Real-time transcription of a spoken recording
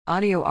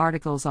Audio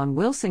articles on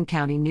Wilson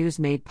County News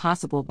made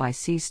possible by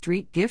C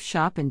Street Gift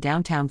Shop in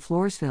downtown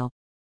Floresville.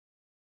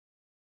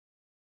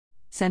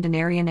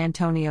 Centenarian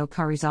Antonio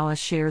Carrizales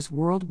shares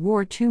World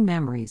War II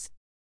memories.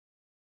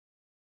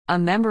 A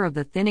member of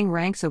the thinning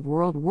ranks of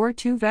World War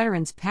II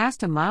veterans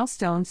passed a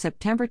milestone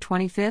September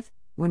 25,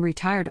 when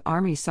retired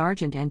Army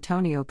Sergeant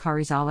Antonio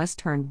Carrizales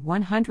turned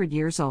 100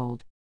 years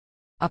old.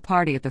 A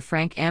party at the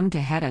Frank M.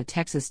 Tejeda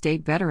Texas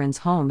State Veterans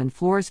Home in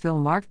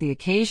Floresville marked the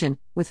occasion,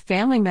 with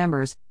family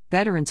members,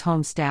 Veterans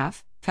Home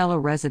staff, fellow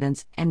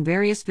residents, and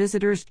various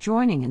visitors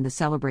joining in the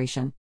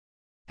celebration.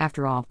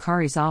 After all,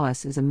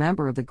 Carrizales is a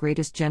member of the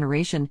Greatest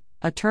Generation,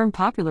 a term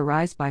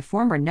popularized by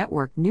former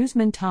network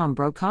newsman Tom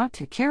Brokaw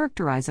to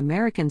characterize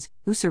Americans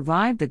who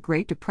survived the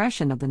Great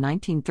Depression of the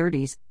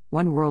 1930s,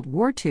 won World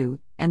War II,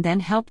 and then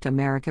helped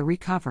America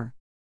recover.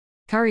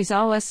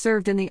 Carrizales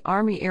served in the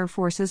Army Air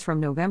Forces from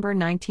November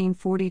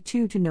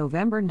 1942 to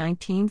November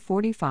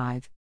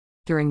 1945.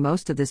 During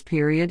most of this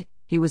period,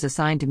 he was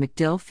assigned to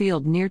MacDill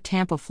Field near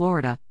Tampa,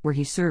 Florida, where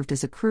he served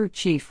as a crew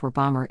chief for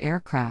bomber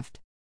aircraft.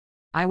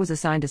 "I was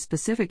assigned a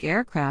specific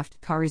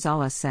aircraft,"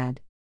 Carrizales said.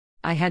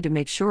 "I had to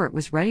make sure it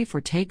was ready for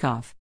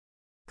takeoff."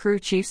 Crew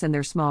chiefs and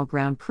their small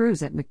ground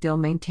crews at MacDill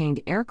maintained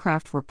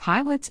aircraft for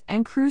pilots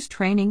and crews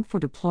training for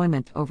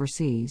deployment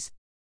overseas.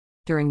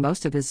 During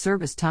most of his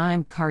service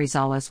time,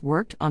 Carrizales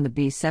worked on the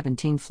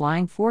B-17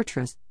 Flying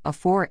Fortress, a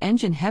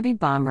four-engine heavy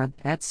bomber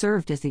that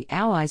served as the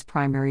Allies'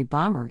 primary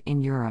bomber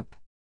in Europe.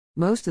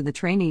 Most of the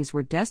trainees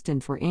were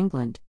destined for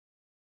England.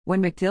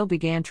 When MacDill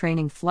began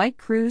training flight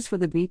crews for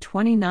the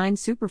B-29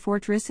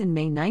 Superfortress in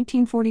May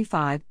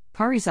 1945,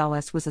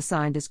 Carrizales was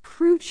assigned as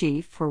crew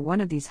chief for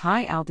one of these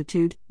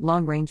high-altitude,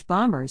 long-range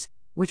bombers,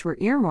 which were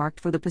earmarked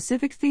for the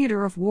Pacific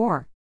theater of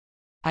war.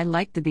 "I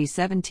liked the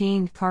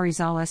B-17,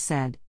 Carrizales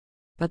said.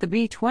 But the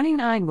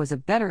B-29 was a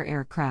better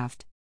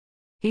aircraft."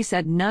 He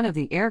said none of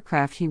the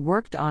aircraft he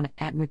worked on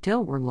at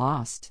MacDill were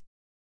lost.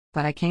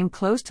 "But I came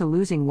close to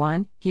losing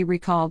one," he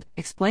recalled,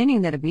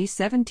 explaining that a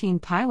B-17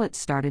 pilot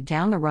started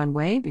down the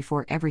runway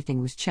before everything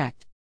was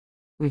checked.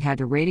 "We had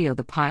to radio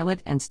the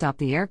pilot and stop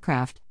the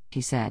aircraft," he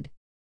said.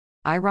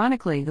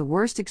 Ironically, the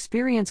worst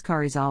experience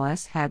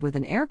Carrizales had with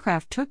an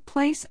aircraft took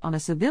place on a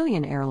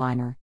civilian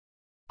airliner.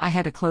 "I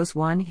had a close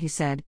one," he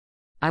said.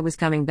 "I was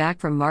coming back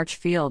from March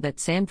Field at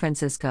San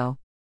Francisco.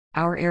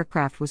 Our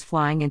aircraft was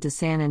flying into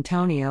San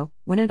Antonio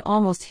when it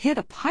almost hit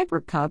a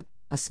Piper Cub,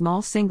 a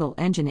small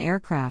single-engine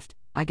aircraft.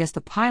 I guess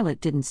the pilot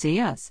didn't see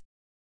us."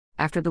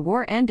 After the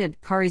war ended,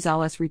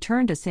 Carrizales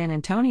returned to San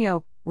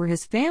Antonio, where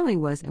his family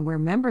was and where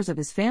members of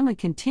his family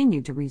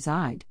continued to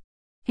reside.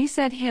 He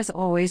said he has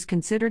always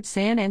considered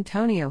San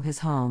Antonio his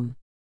home.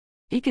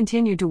 He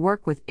continued to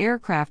work with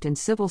aircraft in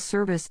civil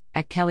service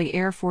at Kelly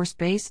Air Force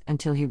Base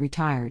until he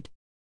retired.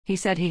 He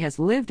said he has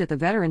lived at the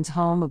Veterans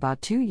Home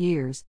about 2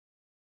 years.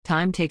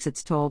 "Time takes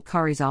its toll,"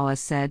 Carrizales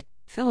said,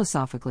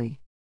 philosophically.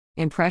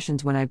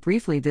 Impressions when I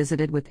briefly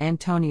visited with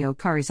Antonio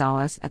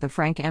Carrizales at the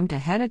Frank M.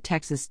 Tejeda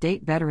Texas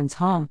State Veterans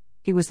Home.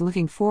 He was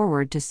looking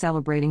forward to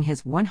celebrating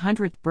his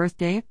 100th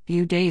birthday a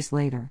few days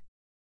later.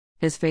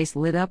 His face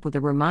lit up with a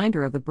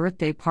reminder of the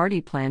birthday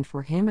party planned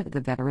for him at the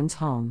Veterans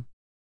Home.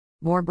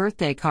 More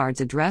birthday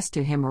cards addressed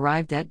to him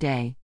arrived that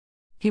day.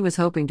 He was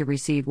hoping to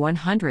receive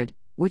 100,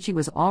 which he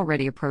was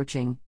already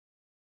approaching.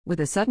 With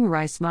a sudden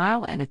wry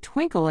smile and a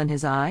twinkle in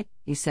his eye,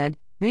 he said,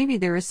 "Maybe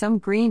there is some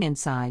green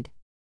inside."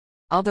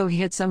 Although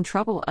he had some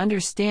trouble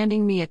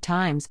understanding me at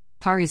times,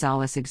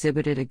 Carrizales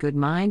exhibited a good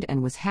mind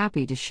and was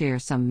happy to share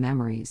some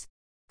memories.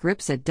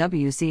 Grips at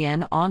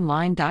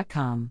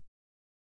WCNonline.com